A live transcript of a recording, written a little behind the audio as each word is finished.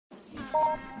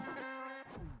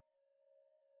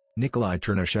Nikolay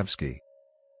Chernyshevsky.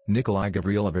 Nikolay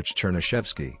Gavrilovich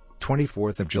Chernyshevsky,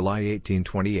 24th of July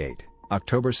 1828,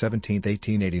 October 17,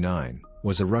 1889,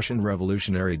 was a Russian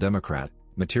revolutionary democrat,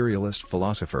 materialist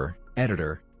philosopher,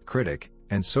 editor, critic,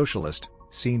 and socialist,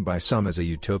 seen by some as a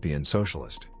utopian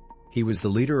socialist. He was the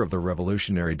leader of the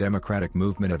revolutionary democratic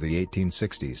movement of the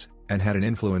 1860s, and had an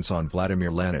influence on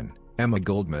Vladimir Lenin, Emma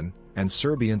Goldman, and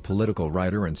Serbian political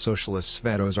writer and socialist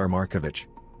Svetozar Marković.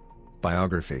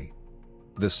 Biography.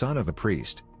 The son of a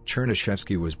priest,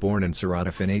 Chernyshevsky was born in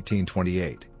Saratov in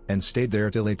 1828, and stayed there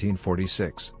till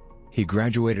 1846. He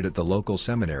graduated at the local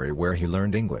seminary where he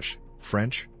learned English,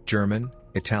 French, German,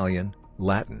 Italian,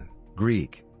 Latin,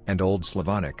 Greek, and Old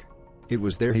Slavonic. It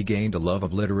was there he gained a love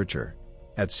of literature.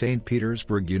 At St.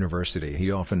 Petersburg University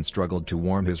he often struggled to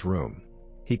warm his room.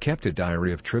 He kept a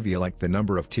diary of trivia like the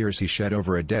number of tears he shed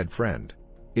over a dead friend.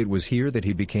 It was here that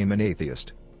he became an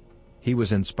atheist. He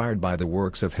was inspired by the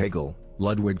works of Hegel,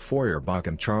 Ludwig Feuerbach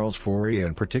and Charles Fourier,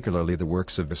 and particularly the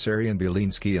works of Vissarion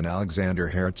Bielinski and Alexander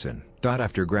Herzen.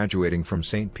 After graduating from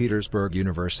St. Petersburg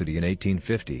University in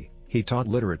 1850, he taught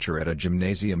literature at a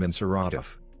gymnasium in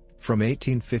Saratov. From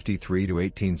 1853 to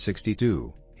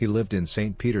 1862, he lived in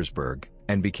St. Petersburg,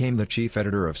 and became the chief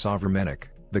editor of Sovremennik,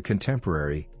 the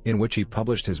Contemporary, in which he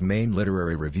published his main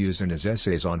literary reviews and his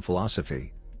essays on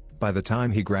philosophy. By the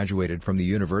time he graduated from the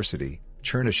university,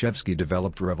 Chernyshevsky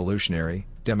developed revolutionary,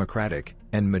 democratic,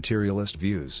 and materialist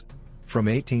views. From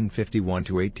 1851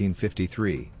 to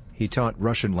 1853, he taught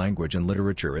Russian language and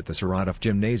literature at the Saratov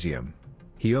Gymnasium.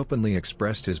 He openly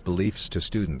expressed his beliefs to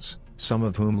students, some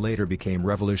of whom later became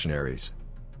revolutionaries.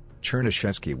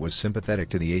 Chernyshevsky was sympathetic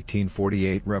to the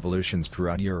 1848 revolutions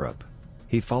throughout Europe.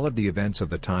 He followed the events of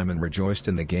the time and rejoiced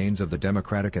in the gains of the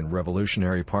democratic and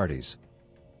revolutionary parties.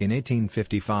 In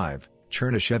 1855,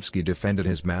 Chernyshevsky defended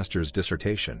his master's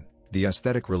dissertation, The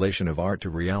Aesthetic Relation of Art to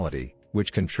Reality,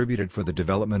 which contributed for the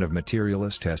development of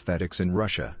materialist aesthetics in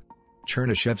Russia.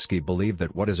 Chernyshevsky believed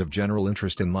that what is of general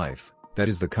interest in life, that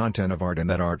is the content of art, and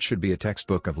that art should be a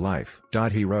textbook of life.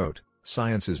 He wrote,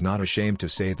 "Science is not ashamed to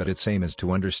say that its aim is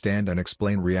to understand and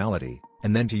explain reality,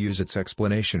 and then to use its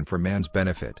explanation for man's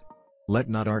benefit. Let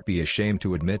not art be ashamed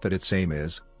to admit that its aim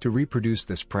is, to reproduce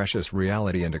this precious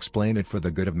reality and explain it for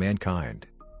the good of mankind."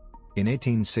 In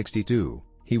 1862,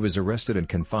 he was arrested and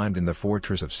confined in the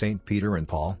fortress of St. Peter and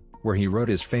Paul, where he wrote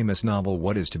his famous novel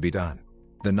What Is to Be Done.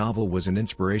 The novel was an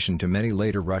inspiration to many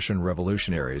later Russian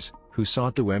revolutionaries, who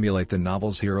sought to emulate the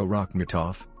novel's hero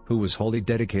Rakhmetov, who was wholly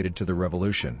dedicated to the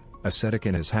revolution, ascetic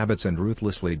in his habits and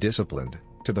ruthlessly disciplined,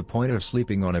 to the point of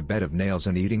sleeping on a bed of nails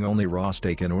and eating only raw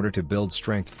steak in order to build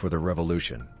strength for the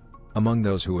revolution. Among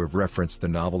those who have referenced the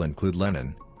novel include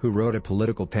Lenin, who wrote a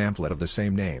political pamphlet of the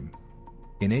same name.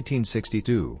 In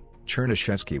 1862,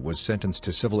 Chernyshevsky was sentenced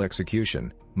to civil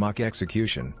execution, mock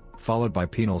execution, followed by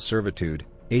penal servitude,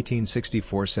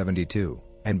 1864-72,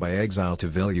 and by exile to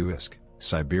Vilyuisk,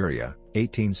 Siberia,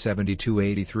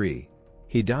 1872-83.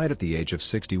 He died at the age of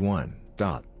 61.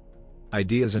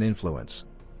 Ideas and influence.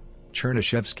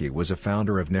 Chernyshevsky was a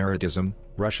founder of narratism,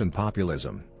 Russian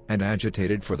populism, and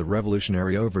agitated for the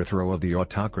revolutionary overthrow of the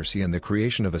autocracy and the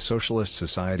creation of a socialist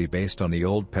society based on the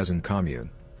old peasant commune.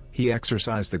 He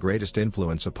exercised the greatest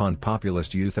influence upon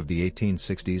populist youth of the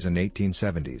 1860s and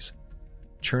 1870s.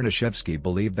 Chernyshevsky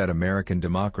believed that American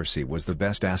democracy was the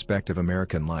best aspect of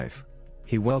American life.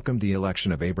 He welcomed the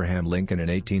election of Abraham Lincoln in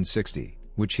 1860,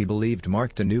 which he believed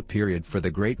marked a new period for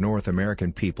the great North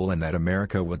American people and that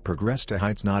America would progress to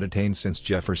heights not attained since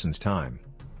Jefferson's time.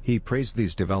 He praised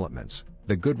these developments.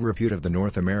 The good repute of the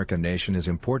North American nation is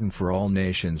important for all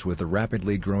nations, with the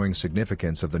rapidly growing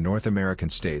significance of the North American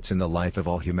states in the life of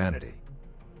all humanity.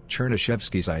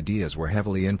 Chernyshevsky's ideas were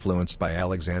heavily influenced by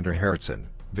Alexander Herzen,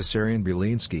 Vissarion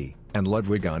Bielinski, and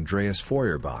Ludwig Andreas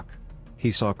Feuerbach.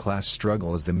 He saw class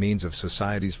struggle as the means of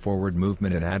society's forward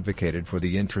movement and advocated for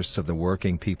the interests of the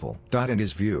working people. In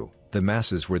his view, the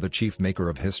masses were the chief maker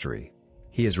of history.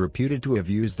 He is reputed to have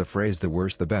used the phrase "the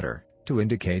worse the better," to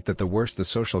indicate that the worse the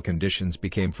social conditions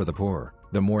became for the poor,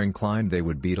 the more inclined they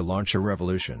would be to launch a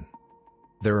revolution.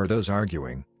 There are those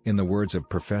arguing, in the words of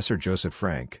Professor Joseph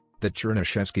Frank, that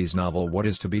Chernyshevsky's novel What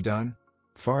Is to Be Done?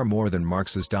 Far more than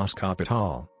Marx's Das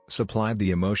Kapital, supplied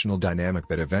the emotional dynamic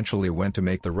that eventually went to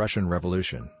make the Russian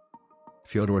Revolution.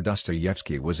 Fyodor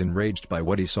Dostoevsky was enraged by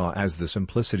what he saw as the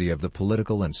simplicity of the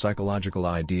political and psychological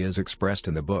ideas expressed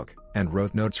in the book, and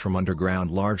wrote notes from underground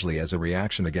largely as a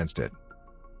reaction against it.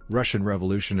 Russian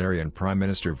revolutionary and Prime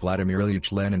Minister Vladimir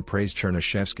Lenin praised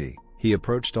Chernyshevsky. He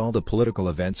approached all the political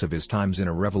events of his times in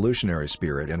a revolutionary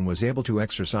spirit and was able to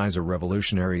exercise a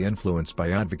revolutionary influence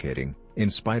by advocating, in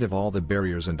spite of all the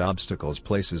barriers and obstacles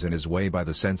placed in his way by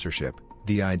the censorship,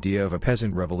 the idea of a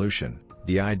peasant revolution,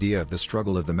 the idea of the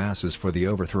struggle of the masses for the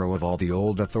overthrow of all the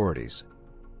old authorities.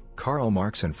 Karl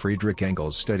Marx and Friedrich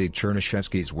Engels studied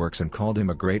Chernyshevsky's works and called him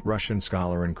a great Russian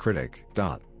scholar and critic.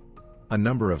 A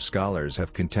number of scholars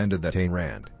have contended that Ayn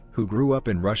Rand, who grew up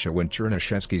in Russia when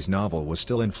Chernyshevsky's novel was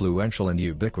still influential and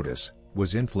ubiquitous,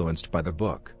 was influenced by the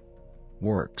book.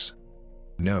 Works.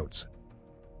 Notes.